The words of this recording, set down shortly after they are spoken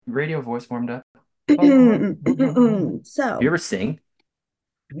radio voice warmed up. Do you So, ever sing?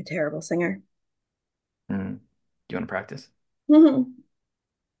 I'm a terrible singer. Do you want to practice? Mhm.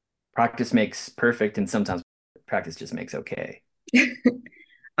 Practice makes perfect, and sometimes practice just makes okay.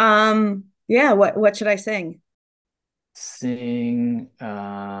 Yeah, what should I sing? Sing,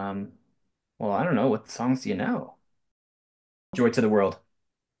 well, I don't know. What songs do you know? Joy to the World.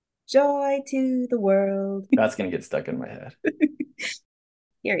 Joy to the world. That's gonna get stuck in my head.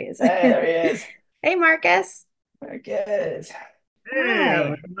 Here he is. Hey, there he is. Hey, Marcus. There he is. Hi.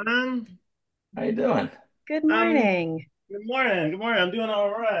 Hey, man. How you doing? Good Um, morning. Good morning. Good morning. I'm doing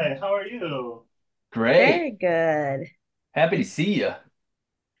all right. How are you? Very Great. good. Happy to see you.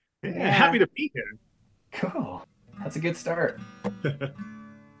 Yeah, happy Yeah. to be here. Cool. That's a good start.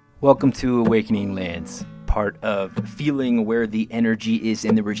 Welcome to Awakening Lands, part of Feeling Where the Energy is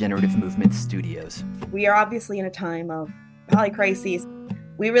in the Regenerative Movement Studios. We are obviously in a time of polycrises.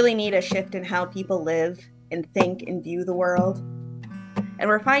 We really need a shift in how people live and think and view the world. And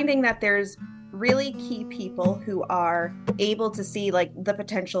we're finding that there's really key people who are able to see like the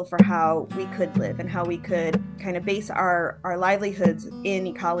potential for how we could live and how we could kind of base our livelihoods in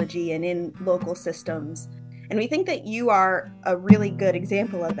ecology and in local systems. And we think that you are a really good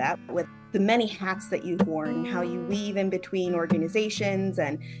example of that with the many hats that you've worn and how you weave in between organizations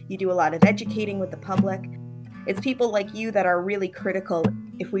and you do a lot of educating with the public. It's people like you that are really critical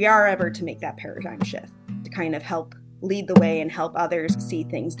if we are ever to make that paradigm shift to kind of help lead the way and help others see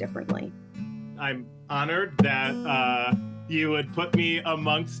things differently. I'm honored that you would put me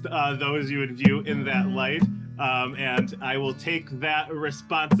amongst those you would view in that light. And I will take that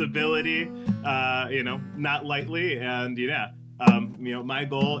responsibility, not lightly. And my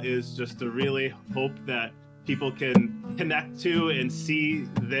goal is just to really hope that people can connect to and see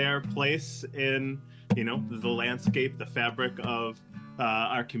their place in, the landscape, the fabric of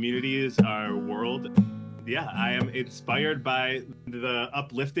our communities, our world. Yeah, I am inspired by the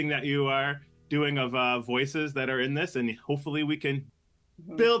uplifting that you are doing of voices that are in this, and hopefully we can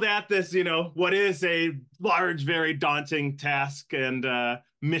build at this, what is a large, very daunting task and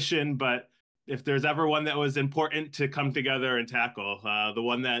mission. But if there's ever one that was important to come together and tackle, the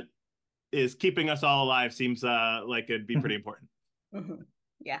one that is keeping us all alive seems like it'd be pretty important. Mm-hmm.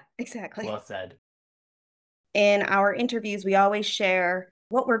 Yeah, exactly. Well said. In our interviews, we always share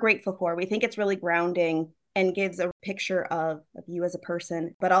what we're grateful for. We think it's really grounding and gives a picture of you as a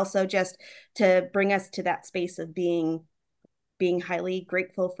person, but also just to bring us to that space of being highly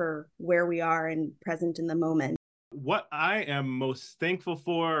grateful for where we are and present in the moment. What I am most thankful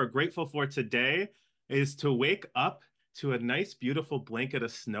for or grateful for today is to wake up to a nice, beautiful blanket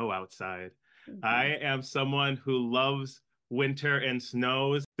of snow outside. I Mm-hmm. am someone who loves winter and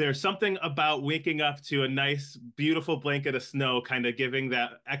snows. There's something about waking up to a nice, beautiful blanket of snow, kind of giving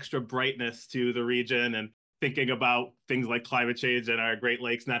that extra brightness to the region and thinking about things like climate change and our Great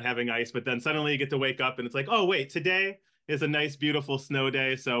Lakes not having ice. But then suddenly you get to wake up and it's like, oh, wait, today is a nice, beautiful snow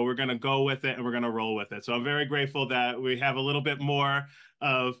day. So we're going to go with it and we're going to roll with it. So I'm very grateful that we have a little bit more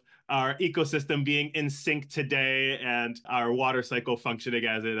of our ecosystem being in sync today and our water cycle functioning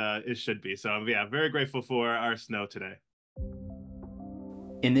as it should be. So yeah, very grateful for our snow today.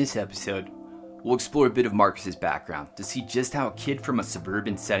 In this episode, we'll explore a bit of Marcus's background to see just how a kid from a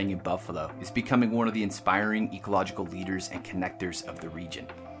suburban setting in Buffalo is becoming one of the inspiring ecological leaders and connectors of the region.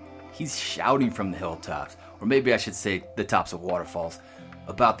 He's shouting from the hilltops, or maybe I should say the tops of waterfalls,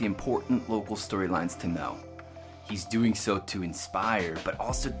 about the important local storylines to know. He's doing so to inspire, but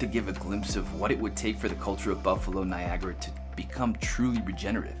also to give a glimpse of what it would take for the culture of Buffalo Niagara to become truly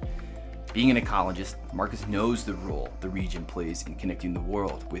regenerative. Being an ecologist, Marcus knows the role the region plays in connecting the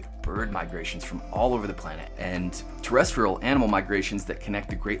world with bird migrations from all over the planet and terrestrial animal migrations that connect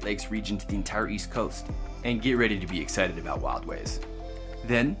the Great Lakes region to the entire East Coast. And get ready to be excited about wild ways.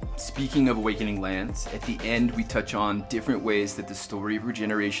 Then, speaking of awakening lands, at the end we touch on different ways that the story of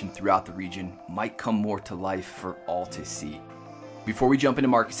regeneration throughout the region might come more to life for all to see. Before we jump into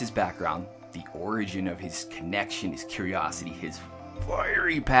Marcus's background, the origin of his connection, his curiosity, his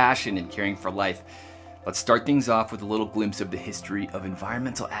fiery passion in caring for life, let's start things off with a little glimpse of the history of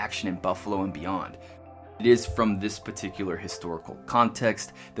environmental action in Buffalo and beyond. It is from this particular historical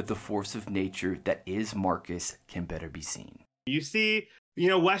context that the force of nature that is Marcus can better be seen. You see,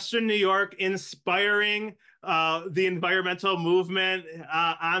 Western New York inspiring the environmental movement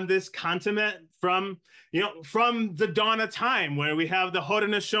on this continent from the dawn of time, where we have the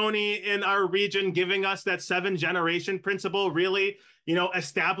Haudenosaunee in our region giving us that 7-generation principle, really,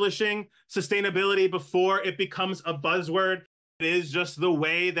 establishing sustainability before it becomes a buzzword. It is just the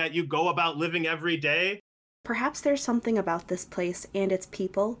way that you go about living every day. Perhaps there's something about this place and its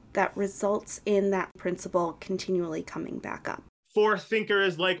people that results in that principle continually coming back up. For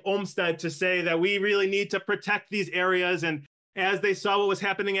thinkers like Olmsted to say that we really need to protect these areas, and as they saw what was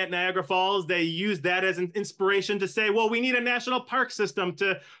happening at Niagara Falls, they used that as an inspiration to say, well, we need a national park system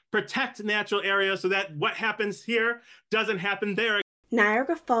to protect natural areas so that what happens here doesn't happen there.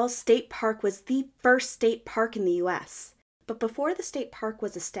 Niagara Falls State Park was the first state park in the U.S. But before the state park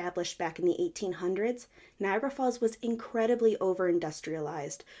was established back in the 1800s, Niagara Falls was incredibly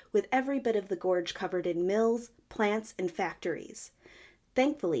over-industrialized, with every bit of the gorge covered in mills, plants, and factories.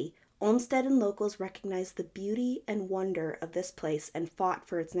 Thankfully, Olmsted and locals recognized the beauty and wonder of this place and fought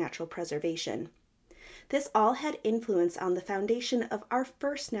for its natural preservation. This all had influence on the foundation of our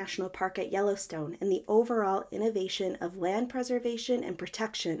first national park at Yellowstone and the overall innovation of land preservation and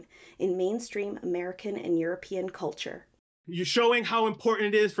protection in mainstream American and European culture. You're showing how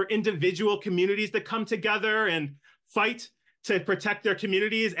important it is for individual communities to come together and fight to protect their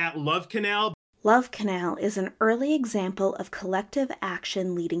communities at Love Canal. Love Canal is an early example of collective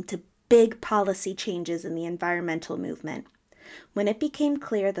action leading to big policy changes in the environmental movement. When it became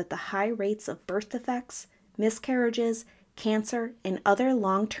clear that the high rates of birth defects, miscarriages, cancer, and other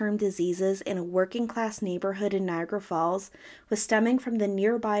long-term diseases in a working-class neighborhood in Niagara Falls was stemming from the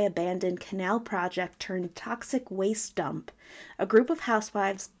nearby abandoned canal project turned toxic waste dump, a group of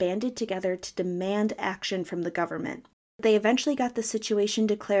housewives banded together to demand action from the government. They eventually got the situation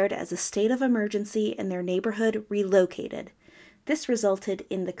declared as a state of emergency and their neighborhood relocated. This resulted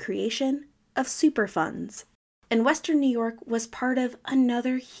in the creation of Superfunds. And Western New York was part of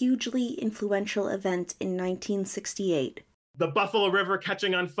another hugely influential event in 1968. The Buffalo River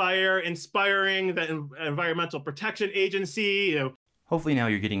catching on fire, inspiring the Environmental Protection Agency. Hopefully now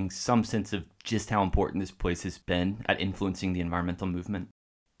you're getting some sense of just how important this place has been at influencing the environmental movement.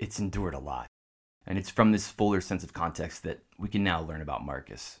 It's endured a lot. And it's from this fuller sense of context that we can now learn about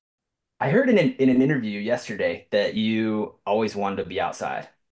Marcus. I heard in an interview yesterday that you always wanted to be outside.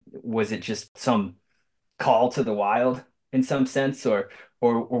 Was it just some call to the wild in some sense, or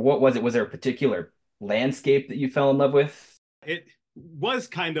what was it? Was there a particular landscape that you fell in love with? It was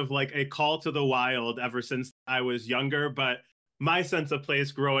kind of like a call to the wild ever since I was younger, but my sense of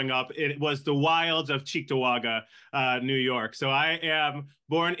place growing up, it was the wilds of Cheektowaga, New York. So I am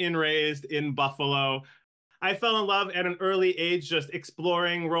born and raised in Buffalo. I fell in love at an early age, just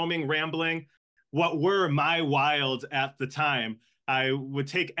exploring, roaming, rambling. What were my wilds at the time? I would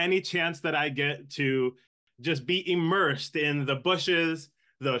take any chance that I get to just be immersed in the bushes,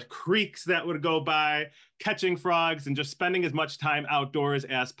 the creeks that would go by, catching frogs, and just spending as much time outdoors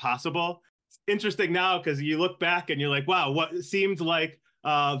as possible. It's interesting now because you look back and you're like, wow, what seemed like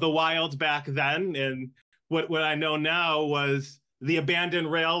the wilds back then, and what I know now was the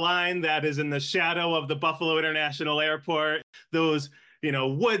abandoned rail line that is in the shadow of the Buffalo International Airport, those,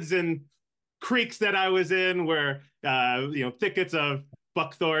 woods and creeks that I was in were, thickets of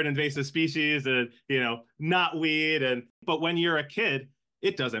buckthorn invasive species and, knotweed. But when you're a kid,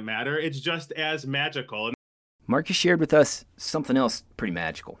 it doesn't matter. It's just as magical. Marcus shared with us something else pretty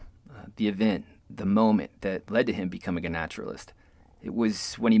magical. The event, the moment that led to him becoming a naturalist. It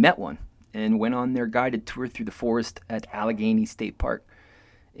was when he met one and went on their guided tour through the forest at Allegheny State Park.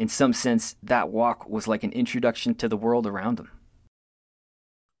 In some sense, that walk was like an introduction to the world around him.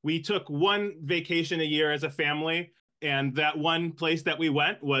 We took one vacation a year as a family, and that one place that we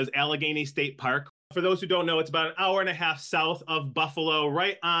went was Allegheny State Park. For those who don't know, it's about an hour and a half south of Buffalo,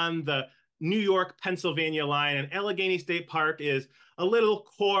 right on the New York-Pennsylvania line. And Allegheny State Park is a little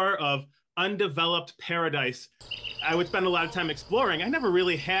core of undeveloped paradise. I would spend a lot of time exploring. I never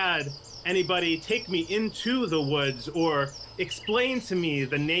really had anybody take me into the woods or explain to me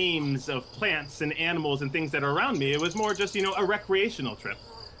the names of plants and animals and things that are around me. It was more just, a recreational trip.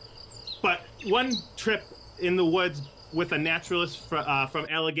 But one trip in the woods with a naturalist from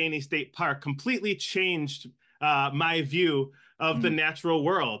Allegheny State Park completely changed my view of the natural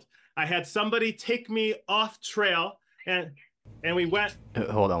world. I had somebody take me off trail and we went.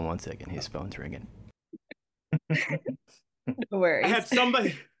 Hold on one second. His phone's ringing. No worries. I had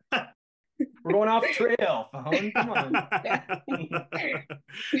somebody. We're going off trail, phone. Come on.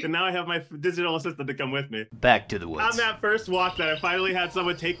 And now I have my digital assistant to come with me. Back to the woods. On that first walk that I finally had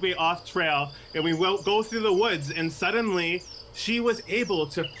someone take me off trail, and we will go through the woods, and suddenly she was able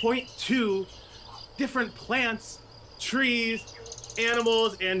to point to different plants, trees,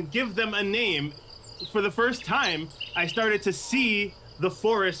 animals, and give them a name. For the first time, I started to see the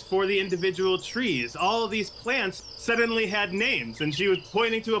forest for the individual trees. All of these plants suddenly had names, and she was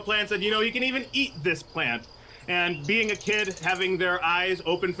pointing to a plant and said, you can even eat this plant. And being a kid, having their eyes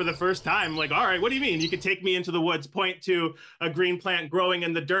open for the first time, like, all right, what do you mean? You could take me into the woods, point to a green plant growing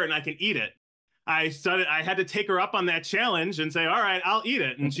in the dirt, and I can eat it. I had to take her up on that challenge and say, all right, I'll eat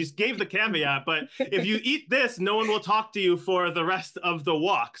it. And she gave the caveat, but if you eat this, no one will talk to you for the rest of the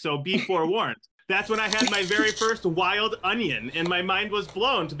walk. So be forewarned. That's when I had my very first wild onion, and my mind was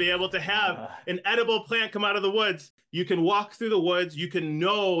blown to be able to have an edible plant come out of the woods. You can walk through the woods. You can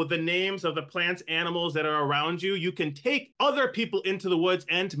know the names of the plants, animals that are around you. You can take other people into the woods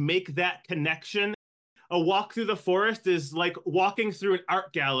and make that connection. A walk through the forest is like walking through an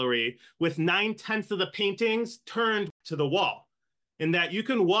art gallery with 9/10 of the paintings turned to the wall, in that you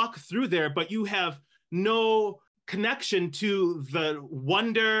can walk through there, but you have no connection to the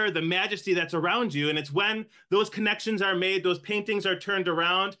wonder, the majesty that's around you. And it's when those connections are made, those paintings are turned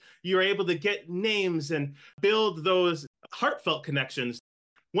around, you're able to get names and build those heartfelt connections.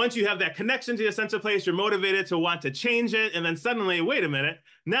 Once you have that connection to your sense of place, you're motivated to want to change it. And then suddenly, wait a minute,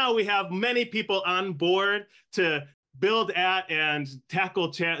 now we have many people on board to build at and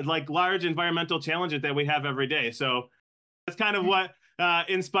tackle like large environmental challenges that we have every day. So that's kind of what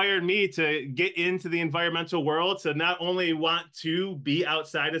inspired me to get into the environmental world, to not only want to be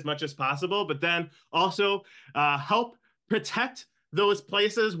outside as much as possible, but then also help protect those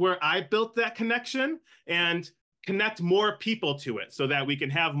places where I built that connection and connect more people to it, so that we can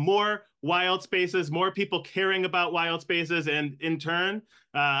have more wild spaces, more people caring about wild spaces, and in turn,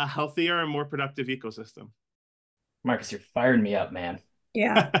 a healthier and more productive ecosystem. Marcus, you're firing me up, man.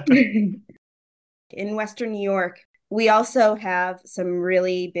 Yeah. In Western New York, we also have some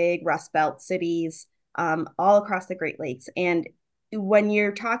really big Rust Belt cities all across the Great Lakes. And when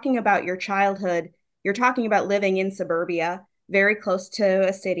you're talking about your childhood, you're talking about living in suburbia, very close to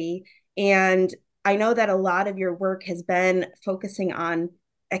a city. And I know that a lot of your work has been focusing on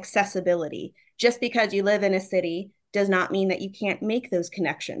accessibility. Just because you live in a city does not mean that you can't make those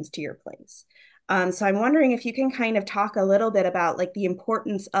connections to your place. So I'm wondering if you can kind of talk a little bit about like the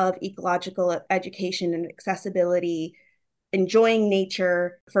importance of ecological education and accessibility, enjoying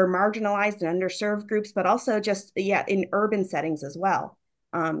nature for marginalized and underserved groups, but also just, in urban settings as well.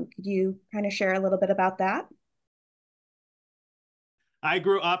 Could you kind of share a little bit about that? I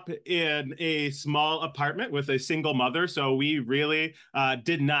grew up in a small apartment with a single mother, so we really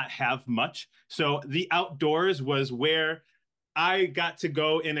did not have much. So the outdoors was where I got to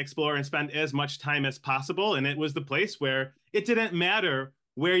go and explore and spend as much time as possible. And it was the place where it didn't matter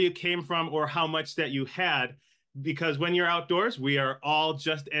where you came from or how much that you had, because when you're outdoors, we are all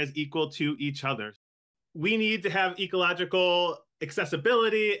just as equal to each other. We need to have ecological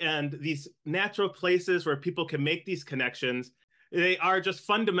accessibility and these natural places where people can make these connections. They are just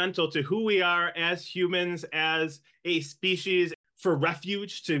fundamental to who we are as humans, as a species, for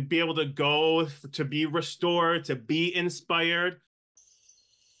refuge, to be able to go, to be restored, to be inspired.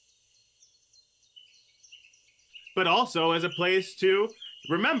 But also as a place to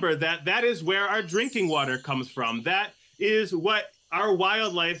remember that that is where our drinking water comes from. That is what our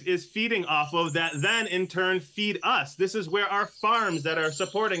wildlife is feeding off of, that then in turn feed us. This is where our farms that are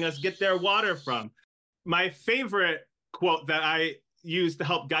supporting us get their water from. My favorite quote that I use to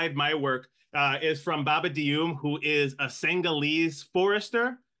help guide my work is from Baba Dioum, who is a Senegalese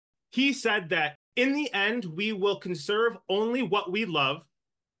forester. He said that in the end, we will conserve only what we love.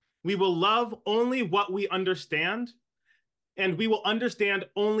 We will love only what we understand, and we will understand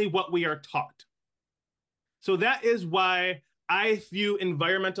only what we are taught. So that is why I view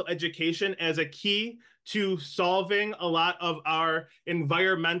environmental education as a key to solving a lot of our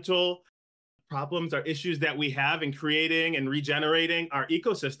environmental problems, our issues that we have in creating and regenerating our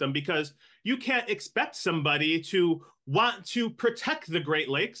ecosystem, because you can't expect somebody to want to protect the Great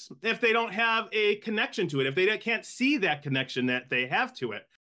Lakes if they don't have a connection to it, if they can't see that connection that they have to it.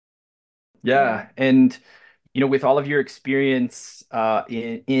 Yeah. And, with all of your experience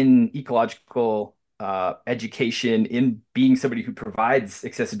in ecological education, in being somebody who provides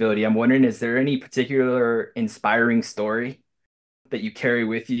accessibility, I'm wondering, is there any particular inspiring story that you carry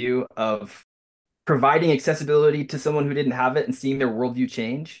with you of providing accessibility to someone who didn't have it and seeing their worldview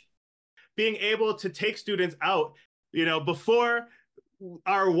change? Being able to take students out, before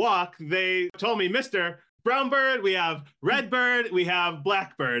our walk, they told me, Mr. Brown bird, we have red bird, we have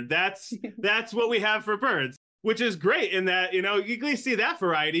blackbird. That's what we have for birds, which is great in that, you can see that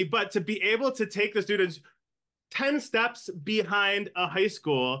variety, but to be able to take the students 10 steps behind a high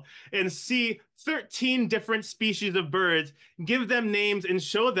school and see 13 different species of birds, give them names and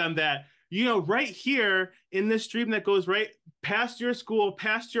show them that, right here in this stream that goes right past your school,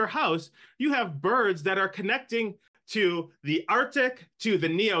 past your house, you have birds that are connecting to the Arctic, to the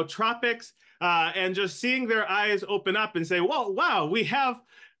neotropics, and just seeing their eyes open up and say, whoa, wow, we have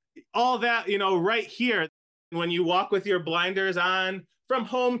all that, right here. When you walk with your blinders on from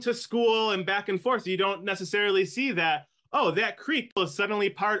home to school and back and forth, you don't necessarily see that, oh, that creek is suddenly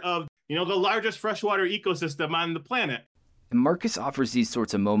part of, the largest freshwater ecosystem on the planet. And Marcus offers these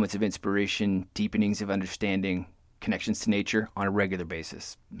sorts of moments of inspiration, deepenings of understanding, connections to nature on a regular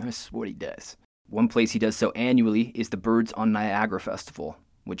basis. That's what he does. One place he does so annually is the Birds on Niagara Festival,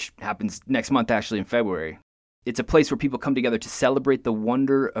 which happens next month, actually, in February. It's a place where people come together to celebrate the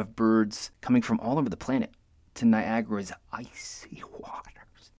wonder of birds coming from all over the planet to Niagara's icy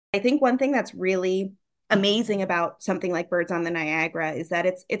waters. I think one thing that's really amazing about something like Birds on the Niagara is that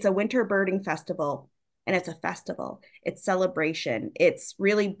it's a winter birding festival, and it's a festival. It's celebration. It's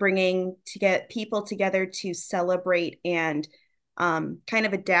really bringing to get people together to celebrate and kind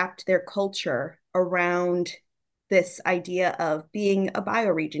of adapt their culture around this idea of being a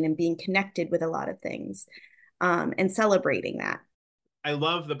bioregion and being connected with a lot of things, and celebrating that. I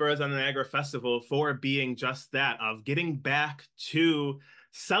love the Birds on the Niagara Festival for being just that, of getting back to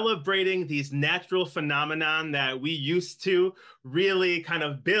celebrating these natural phenomenon that we used to really kind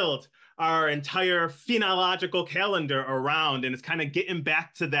of build our entire phenological calendar around. And it's kind of getting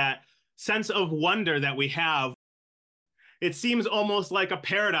back to that sense of wonder that we have. It seems almost like a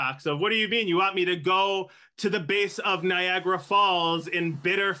paradox of, what do you mean? You want me to go to the base of Niagara Falls in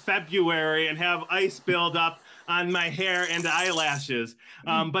bitter February and have ice build up on my hair and eyelashes?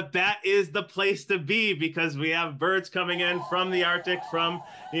 But that is the place to be, because we have birds coming in from the Arctic, from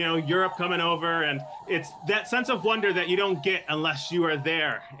Europe coming over, and it's that sense of wonder that you don't get unless you are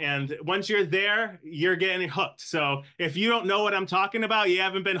there. And once you're there, you're getting hooked. So if you don't know what I'm talking about, you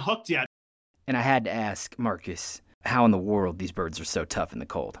haven't been hooked yet. And I had to ask Marcus, how in the world these birds are so tough in the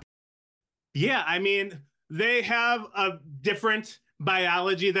cold? Yeah, I mean, they have a different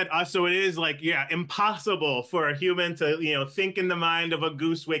biology than us, so it is impossible for a human to think in the mind of a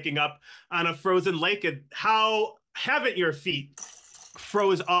goose waking up on a frozen lake. And how haven't your feet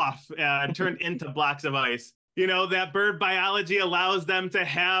froze off and turned into blocks of ice? That bird biology allows them to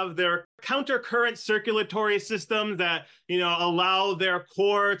have their countercurrent circulatory systems that allow their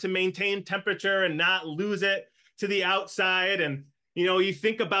core to maintain temperature and not lose it to the outside. And you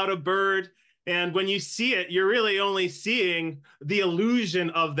think about a bird, and when you see it, you're really only seeing the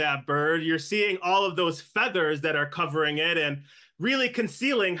illusion of that bird. You're seeing all of those feathers that are covering it and really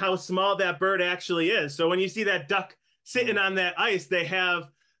concealing how small that bird actually is. So when you see that duck sitting on that ice, they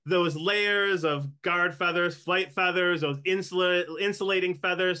have those layers of guard feathers, flight feathers, those insulating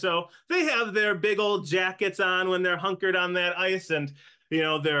feathers. So they have their big old jackets on when they're hunkered on that ice, and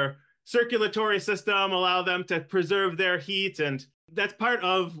their circulatory system allow them to preserve their heat. And that's part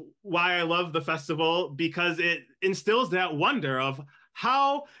of why I love the festival, because it instills that wonder of,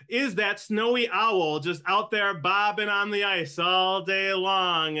 how is that snowy owl just out there bobbing on the ice all day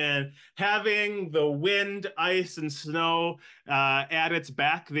long and having the wind, ice, and snow at its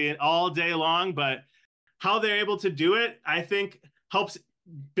back all day long? But how they're able to do it, I think, helps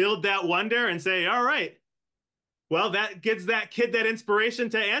build that wonder and say, all right, well, that gives that kid that inspiration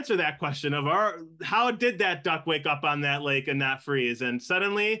to answer that question of, how did that duck wake up on that lake and not freeze? And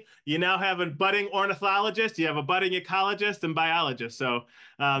suddenly you now have a budding ornithologist, you have a budding ecologist and biologist. So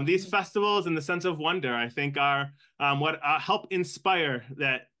these festivals and the sense of wonder, I think, are what help inspire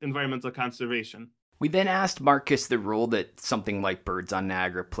that environmental conservation. We then asked Marcus the role that something like Birds on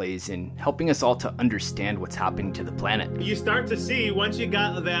Niagara plays in helping us all to understand what's happening to the planet. You start to see, once you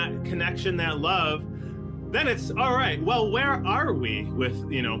got that connection, that love, then it's, all right, well, where are we with,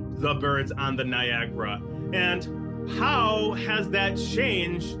 the birds on the Niagara? And how has that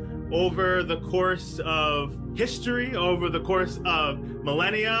changed over the course of history, over the course of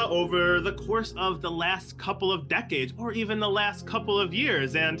millennia, over the course of the last couple of decades, or even the last couple of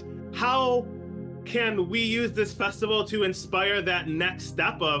years? And how can we use this festival to inspire that next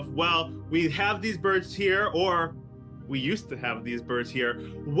step of, well, we have these birds here, or we used to have these birds here.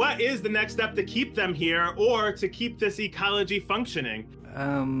 What is the next step to keep them here, or to keep this ecology functioning?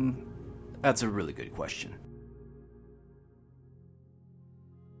 That's a really good question.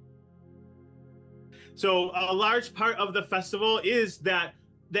 So a large part of the festival is that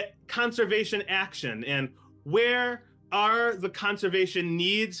conservation action, and where are the conservation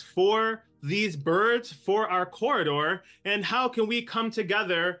needs for these birds, for our corridor, and how can we come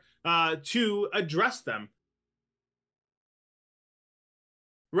together to address them?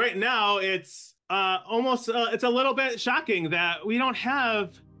 Right now, it's it's a little bit shocking that we don't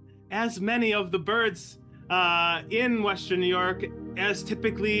have as many of the birds in Western New York as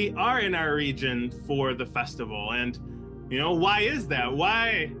typically are in our region for the festival. And, why is that?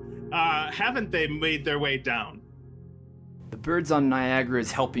 Why haven't they made their way down? The Birds on Niagara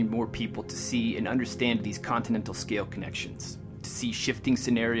is helping more people to see and understand these continental scale connections, to see shifting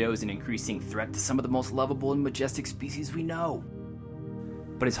scenarios and increasing threat to some of the most lovable and majestic species we know.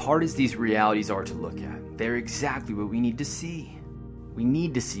 But as hard as these realities are to look at, they're exactly what we need to see. We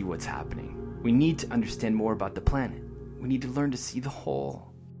need to see what's happening. We need to understand more about the planet. We need to learn to see the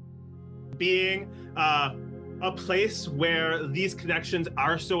whole. Being a place where these connections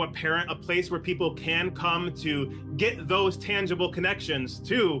are so apparent, a place where people can come to get those tangible connections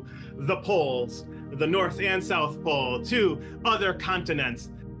to the poles, the North and South Pole, to other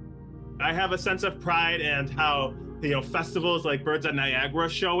continents. I have a sense of pride and how, festivals like Birds on Niagara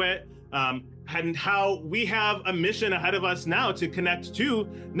show it, and how we have a mission ahead of us now to connect to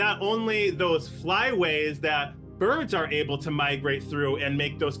not only those flyways that birds are able to migrate through and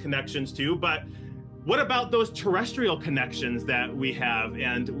make those connections to, but what about those terrestrial connections that we have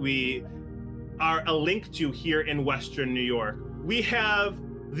and we are a link to here in Western New York? We have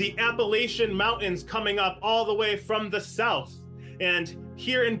the Appalachian Mountains coming up all the way from the south. And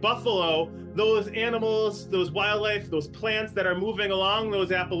here in Buffalo, those animals, those wildlife, those plants that are moving along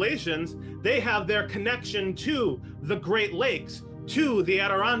those Appalachians, they have their connection to the Great Lakes, to the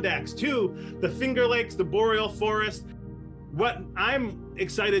Adirondacks, to the Finger Lakes, the Boreal Forest. What I'm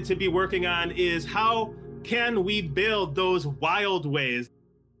excited to be working on is how can we build those wild ways?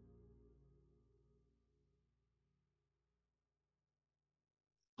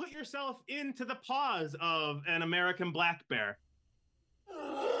 Put yourself into the paws of an American black bear.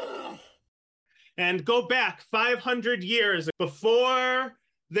 And go back 500 years before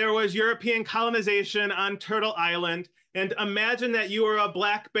there was European colonization on Turtle Island, and imagine that you were a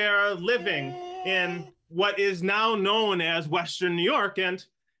black bear living in what is now known as Western New York, and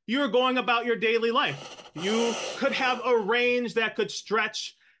you're going about your daily life. You could have a range that could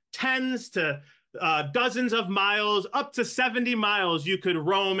stretch tens to dozens of miles, up to 70 miles you could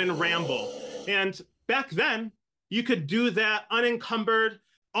roam and ramble. And back then, you could do that unencumbered.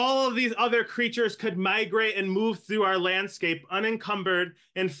 All of these other creatures could migrate and move through our landscape unencumbered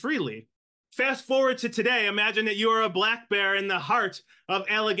and freely. Fast forward to today, imagine that you are a black bear in the heart of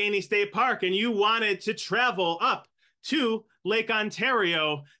Allegheny State Park and you wanted to travel up to Lake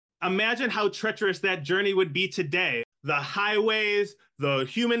Ontario. Imagine how treacherous that journey would be today. The highways, the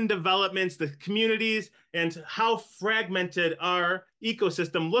human developments, the communities, and how fragmented our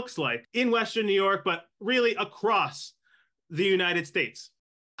ecosystem looks like in Western New York, but really across the United States.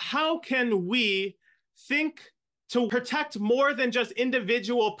 How can we think to protect more than just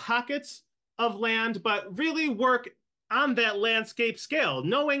individual pockets of land, but really work on that landscape scale,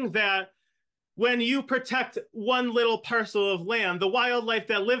 knowing that when you protect one little parcel of land, the wildlife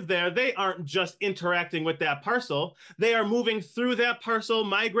that live there, they aren't just interacting with that parcel. They are moving through that parcel,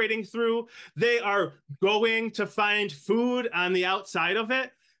 migrating through. They are going to find food on the outside of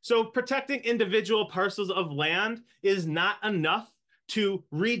it. So protecting individual parcels of land is not enough to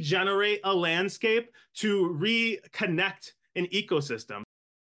regenerate a landscape, to reconnect an ecosystem.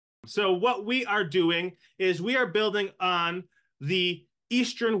 So what we are doing is we are building on the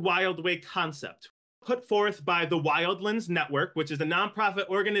Eastern Wildway concept put forth by the Wildlands Network, which is a nonprofit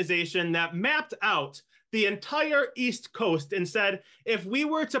organization that mapped out the entire East Coast and said, if we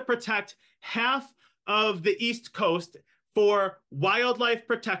were to protect half of the East Coast for wildlife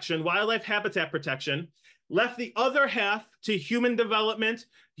protection, wildlife habitat protection, left the other half to human development,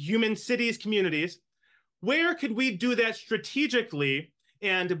 human cities, communities, where could we do that strategically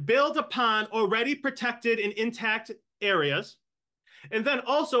and build upon already protected and intact areas, and then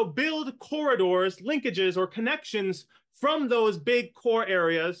also build corridors, linkages, or connections from those big core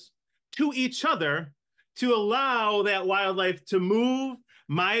areas to each other to allow that wildlife to move,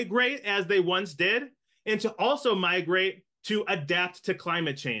 migrate as they once did, and to also migrate to adapt to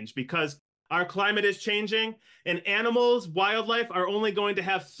climate change, because our climate is changing and animals, wildlife are only going to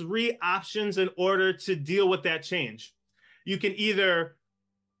have three options in order to deal with that change. You can either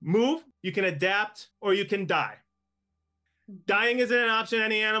move, you can adapt, or you can die. Dying isn't an option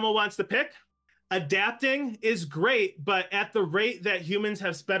any animal wants to pick. Adapting is great, but at the rate that humans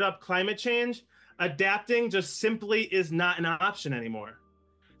have sped up climate change, adapting just simply is not an option anymore.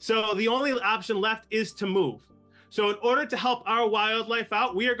 So the only option left is to move. So in order to help our wildlife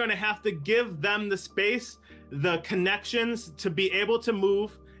out, we are going to have to give them the space, the connections to be able to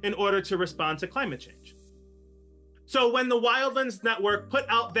move in order to respond to climate change. So when the Wildlands Network put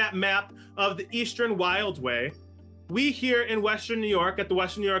out that map of the Eastern Wildway, we here in Western New York at the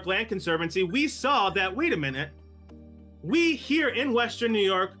Western New York Land Conservancy, we saw that, wait a minute, we here in Western New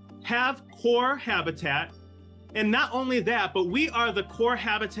York have core habitat And not only that, but we are the core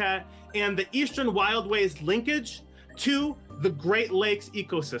habitat and the Eastern Wildways linkage to the Great Lakes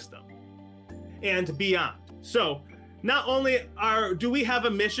ecosystem and beyond. So not only do we have a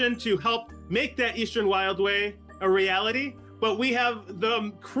mission to help make that Eastern Wildway a reality, but we have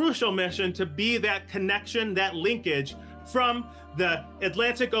the crucial mission to be that connection, that linkage from the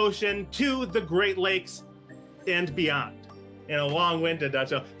Atlantic Ocean to the Great Lakes and beyond. In a long-winded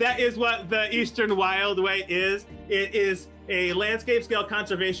nutshell, that is what the Eastern Wildway is. It is a landscape scale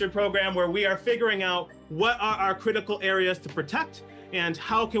conservation program where we are figuring out what are our critical areas to protect and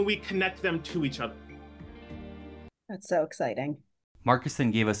how can we connect them to each other. That's so exciting. Marcus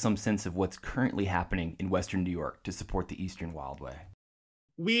then gave us some sense of what's currently happening in Western New York to support the Eastern Wildway.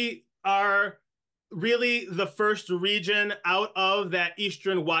 We are really the first region out of that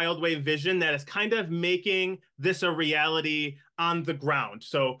Eastern Wildway vision that is kind of making this a reality on the ground.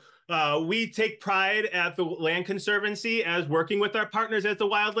 So we take pride at the Land Conservancy as working with our partners at the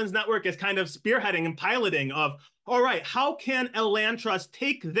Wildlands Network as kind of spearheading and piloting of, all right, how can a land trust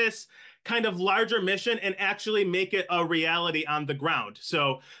take this kind of larger mission and actually make it a reality on the ground?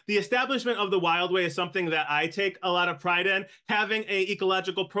 So the establishment of the Wildway is something that I take a lot of pride in. Having an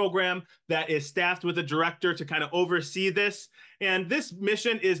ecological program that is staffed with a director to kind of oversee this. And this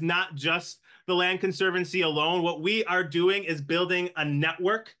mission is not just the Land Conservancy alone. What we are doing is building a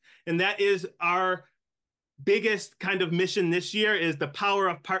network, and that is our biggest kind of mission this year, is the power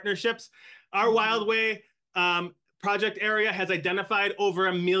of partnerships. Our Wildway project area has identified over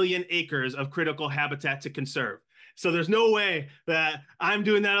 1 million acres of critical habitat to conserve. So there's no way that I'm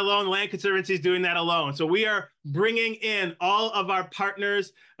doing that alone. The Land Conservancy is doing that alone. So we are bringing in all of our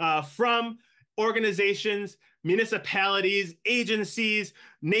partners from organizations, municipalities, agencies,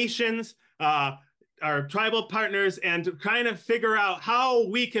 nations, our tribal partners, and trying to figure out how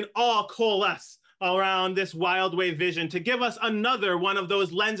we can all coalesce around this Wildway vision to give us another one of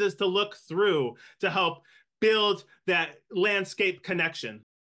those lenses to look through to help build that landscape connection.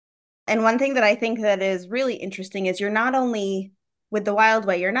 And one thing that I think that is really interesting is you're not only with the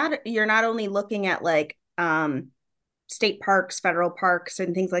Wildway, you're not only looking at like state parks, federal parks,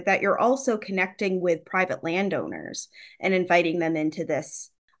 and things like that. You're also connecting with private landowners and inviting them into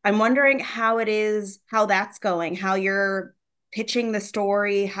this. I'm wondering how that's going, how you're pitching the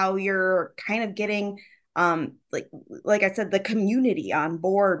story, how you're kind of getting like I said, the community on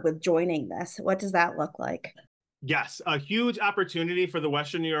board with joining this. What does that look like? Yes, a huge opportunity for the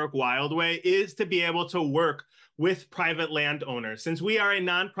Western New York Wildway is to be able to work with private landowners. Since we are a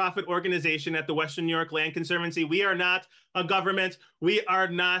nonprofit organization at the Western New York Land Conservancy, we are not a government, we are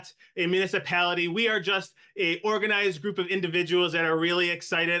not a municipality, we are just an organized group of individuals that are really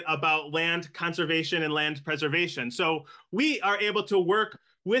excited about land conservation and land preservation. So we are able to work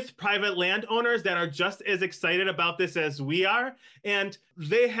with private landowners that are just as excited about this as we are. And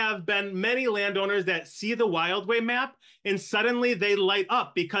they have been many landowners that see the Wildway map and suddenly they light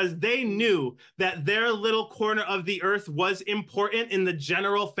up because they knew that their little corner of the earth was important in the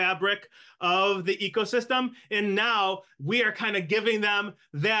general fabric of the ecosystem. And now we are kind of giving them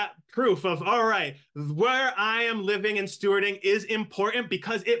that proof of, all right, where I am living and stewarding is important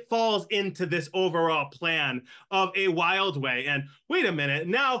because it falls into this overall plan of a Wildway. And wait a minute,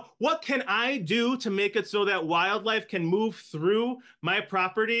 now what can I do to make it so that wildlife can move through my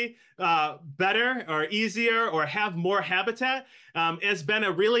property better or easier or have more habitat? It's been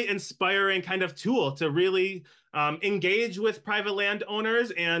a really inspiring kind of tool to really engage with private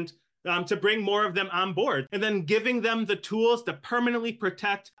landowners and to bring more of them on board, and then giving them the tools to permanently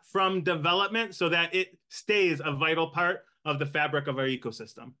protect from development so that it stays a vital part of the fabric of our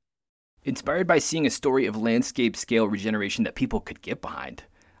ecosystem. Inspired by seeing a story of landscape scale regeneration that people could get behind,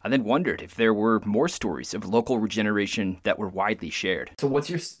 I then wondered if there were more stories of local regeneration that were widely shared. So what's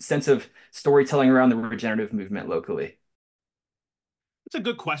your sense of storytelling around the regenerative movement locally? That's a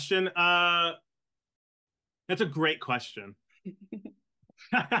good question. That's a great question.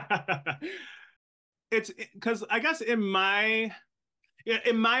 It's because I guess in my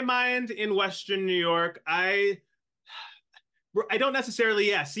mind in Western New York, I don't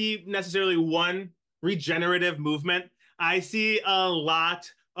necessarily see one regenerative movement. I see a lot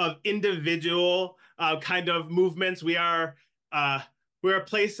of individual kind of movements. We're a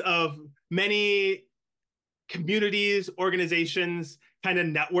place of many communities, organizations, kind of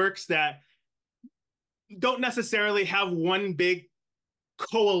networks that don't necessarily have one big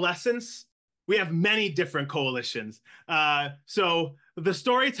coalescence. We have many different coalitions. So the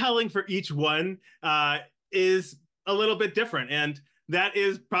storytelling for each one is a little bit different. And that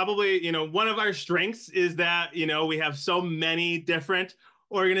is probably, one of our strengths is that, we have so many different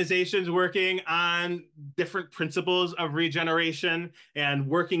organizations working on different principles of regeneration and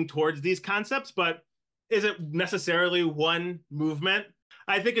working towards these concepts, but is it necessarily one movement?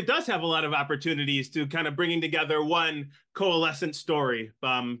 I think it does have a lot of opportunities to kind of bringing together one coalescent story.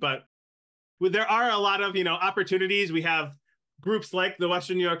 But there are a lot of, opportunities. We have groups like the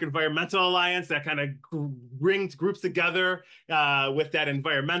Western New York Environmental Alliance that kind of brings groups together with that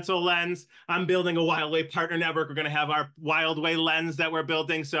environmental lens. I'm building a Wildway partner network. We're going to have our Wildway lens that we're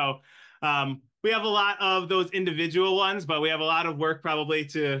building. So we have a lot of those individual ones, but we have a lot of work probably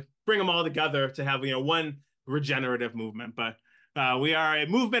to bring them all together to have, one regenerative movement. But we are a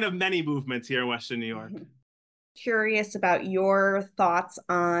movement of many movements here in Western New York. Curious about your thoughts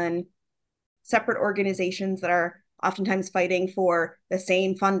on separate organizations that are oftentimes fighting for the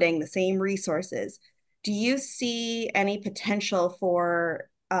same funding, the same resources. Do you see any potential for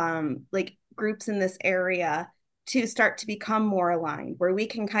like groups in this area to start to become more aligned, where we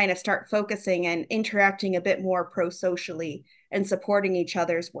can kind of start focusing and interacting a bit more pro-socially and supporting each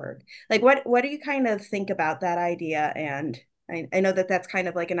other's work? Like, what do you kind of think about that idea? And I know that that's kind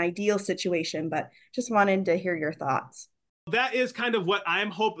of like an ideal situation, but just wanted to hear your thoughts. That is kind of what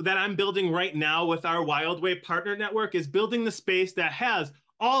I'm building right now with our Wildway Partner Network, is building the space that has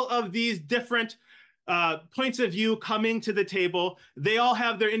all of these different points of view coming to the table. They all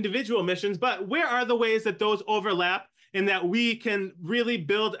have their individual missions, but where are the ways that those overlap and that we can really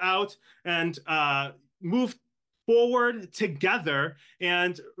build out and move forward together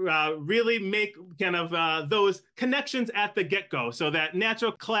and really make kind of those connections at the get-go so that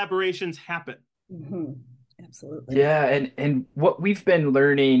natural collaborations happen. Mm-hmm. Absolutely. Yeah, and what we've been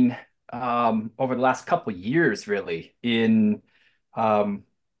learning over the last couple of years, really, in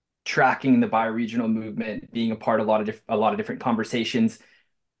tracking the bioregional movement, being a part of a lot of different conversations,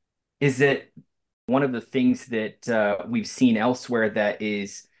 is that one of the things that we've seen elsewhere that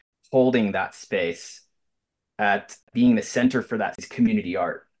is holding that space at being the center for that is community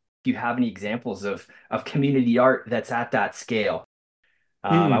art. Do you have any examples of community art that's at that scale?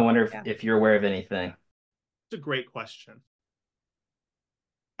 I wonder if you're aware of anything. It's a great question.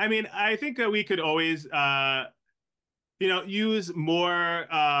 I mean, I think that we could always, use more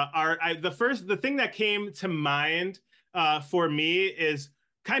art. The thing that came to mind for me is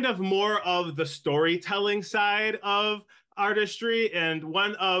kind of more of the storytelling side of artistry. And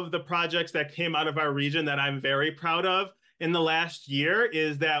one of the projects that came out of our region that I'm very proud of in the last year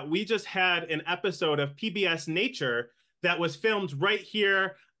is that we just had an episode of PBS Nature that was filmed right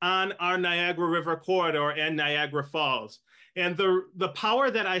here on our Niagara River corridor and Niagara Falls. And the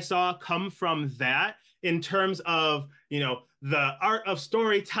power that I saw come from that in terms of, the art of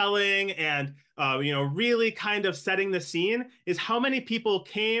storytelling and, really kind of setting the scene is how many people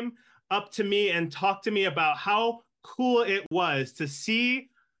came up to me and talked to me about how cool it was to see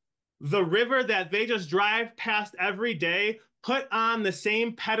the river that they just drive past every day put on the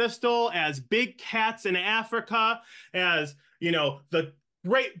same pedestal as big cats in Africa, as, the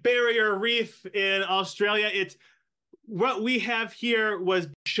Great Barrier Reef in Australia. It's what we have here was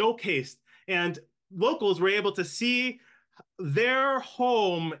showcased, and locals were able to see their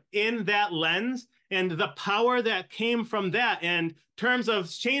home in that lens and the power that came from that. And in terms of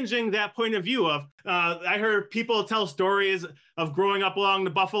changing that point of view of, I heard people tell stories of growing up along the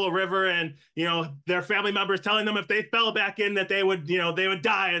Buffalo River and, their family members telling them if they fell back in that they would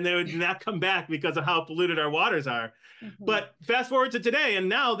die and they would not come back because of how polluted our waters are. Mm-hmm. But fast forward to today, and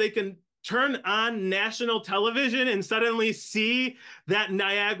now they can turn on national television and suddenly see that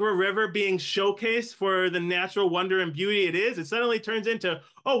Niagara River being showcased for the natural wonder and beauty it is. It suddenly turns into,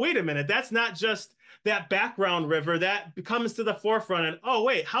 oh, wait a minute, that's not just that background river that comes to the forefront. And, oh,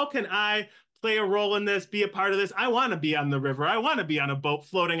 wait, how can I play a role in this, be a part of this? I want to be on the river. I want to be on a boat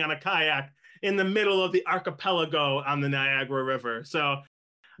floating on a kayak in the middle of the archipelago on the Niagara River. So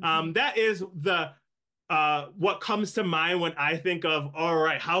that is what comes to mind when I think of, all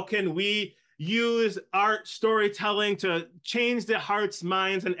right, how can we use art storytelling to change the hearts,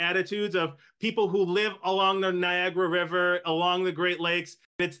 minds, and attitudes of people who live along the Niagara River, along the Great Lakes?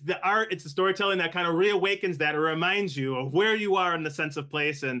 It's the art, it's the storytelling that kind of reawakens that, or reminds you of where you are in the sense of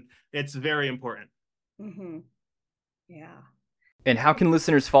place, and it's very important. Mm-hmm. Yeah. And how can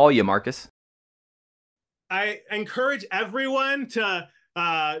listeners follow you, Marcus? I encourage everyone to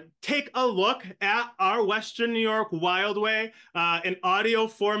take a look at our Western New York Wildway. An audio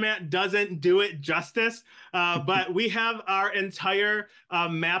format doesn't do it justice, but we have our entire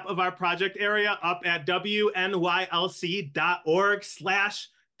map of our project area up at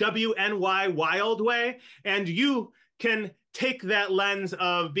WNYLC.org/WNY Wildway, and you can take that lens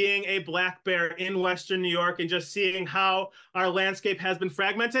of being a black bear in Western New York and just seeing how our landscape has been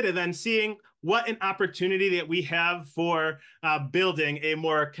fragmented, and then seeing what an opportunity that we have for building a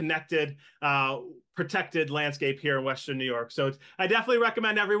more connected, protected landscape here in Western New York. So I definitely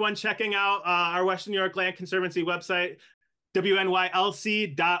recommend everyone checking out our Western New York Land Conservancy website,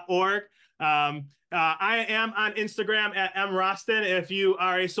 WNYLC.org. I am on Instagram at @mrosten if you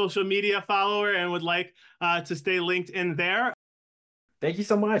are a social media follower and would like to stay linked in there. Thank you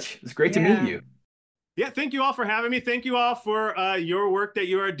so much. It's great to meet you. Yeah, thank you all for having me. Thank you all for your work that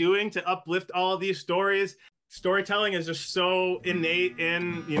you are doing to uplift all of these stories. Storytelling is just so innate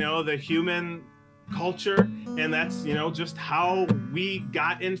in, the human culture, and that's, just how we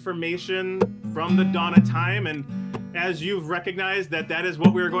got information from the dawn of time. And as you've recognized, that is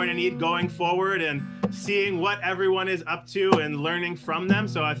what we're going to need going forward, and seeing what everyone is up to and learning from them.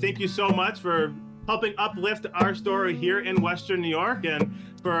 So I thank you so much for helping uplift our story here in Western New York, and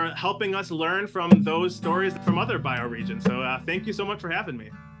for helping us learn from those stories from other bioregions. So thank you so much for having me.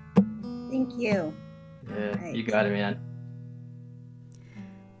 Thank you. Yeah, right. You got it, man.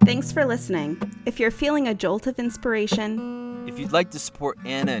 Thanks for listening. If you're feeling a jolt of inspiration, if you'd like to support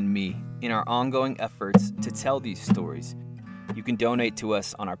Anna and me in our ongoing efforts to tell these stories, you can donate to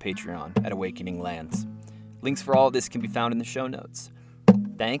us on our Patreon at Awakening Lands. Links for all of this can be found in the show notes.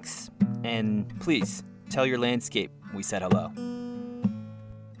 Thanks, and please tell your landscape we said hello.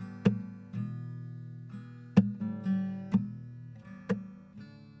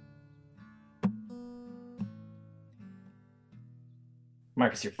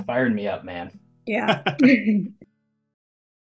 Marcus, you're firing me up, man. Yeah.